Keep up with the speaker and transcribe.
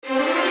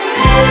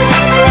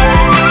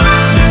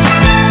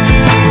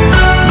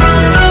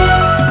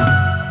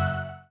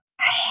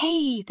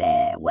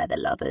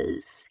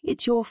lovers.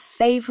 It's your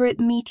favourite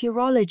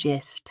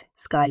meteorologist,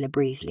 Skyler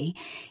Breesley,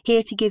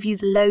 here to give you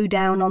the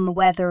lowdown on the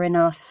weather in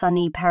our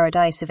sunny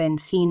paradise of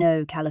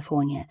Encino,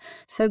 California.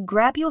 So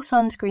grab your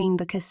sunscreen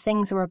because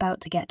things are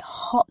about to get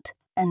hot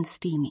and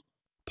steamy.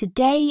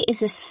 Today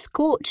is a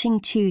scorching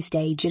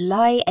Tuesday,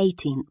 July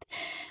 18th,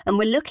 and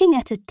we're looking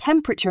at a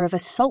temperature of a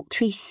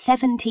sultry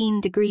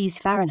 17 degrees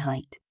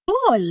Fahrenheit.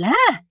 Oh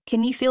la!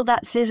 Can you feel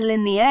that sizzle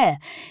in the air?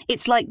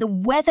 It's like the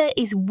weather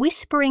is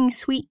whispering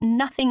sweet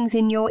nothings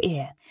in your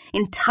ear,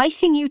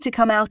 enticing you to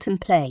come out and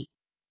play.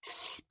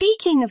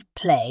 Speaking of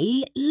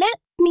play, let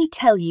me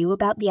tell you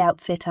about the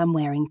outfit I'm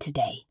wearing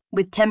today.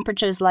 With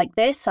temperatures like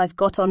this, I've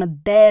got on a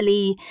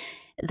barely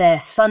their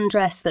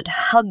sundress that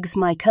hugs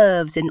my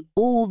curves in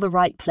all the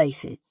right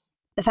places.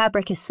 The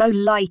fabric is so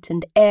light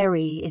and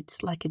airy,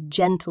 it's like a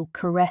gentle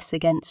caress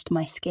against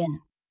my skin.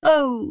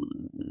 Oh,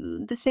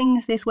 the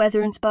things this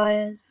weather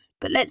inspires.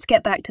 But let's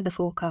get back to the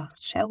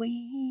forecast, shall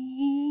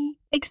we?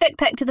 Expect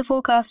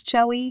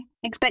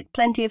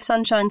plenty of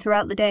sunshine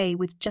throughout the day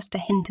with just a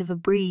hint of a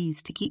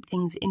breeze to keep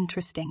things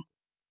interesting.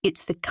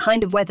 It's the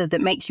kind of weather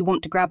that makes you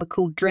want to grab a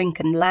cool drink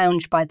and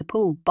lounge by the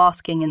pool,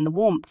 basking in the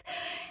warmth.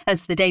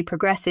 As the day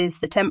progresses,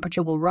 the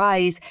temperature will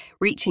rise,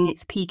 reaching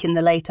its peak in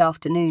the late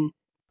afternoon.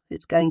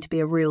 It's going to be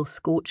a real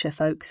scorcher,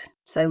 folks,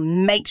 so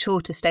make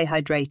sure to stay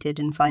hydrated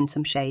and find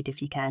some shade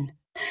if you can.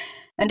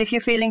 And if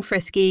you're feeling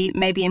frisky,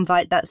 maybe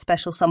invite that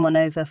special someone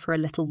over for a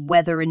little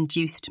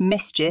weather-induced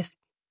mischief.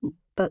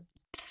 But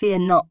fear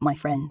not, my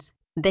friends.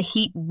 The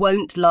heat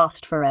won't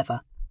last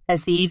forever.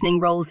 As the evening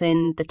rolls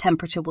in, the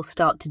temperature will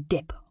start to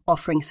dip,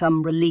 offering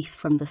some relief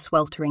from the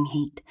sweltering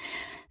heat.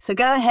 So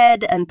go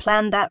ahead and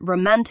plan that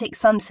romantic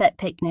sunset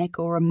picnic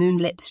or a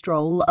moonlit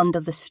stroll under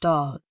the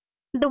stars.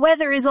 The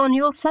weather is on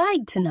your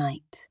side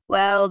tonight.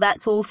 Well,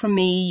 that's all from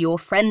me, your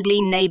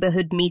friendly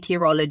neighbourhood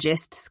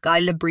meteorologist,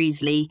 Skyler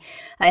Breesley.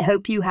 I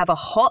hope you have a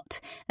hot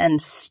and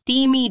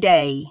steamy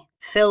day,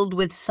 filled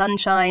with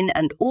sunshine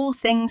and all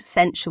things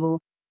sensual.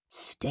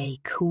 Stay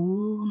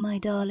cool, my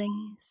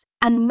darlings.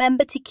 And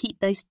remember to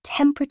keep those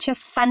temperature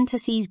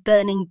fantasies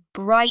burning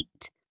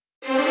bright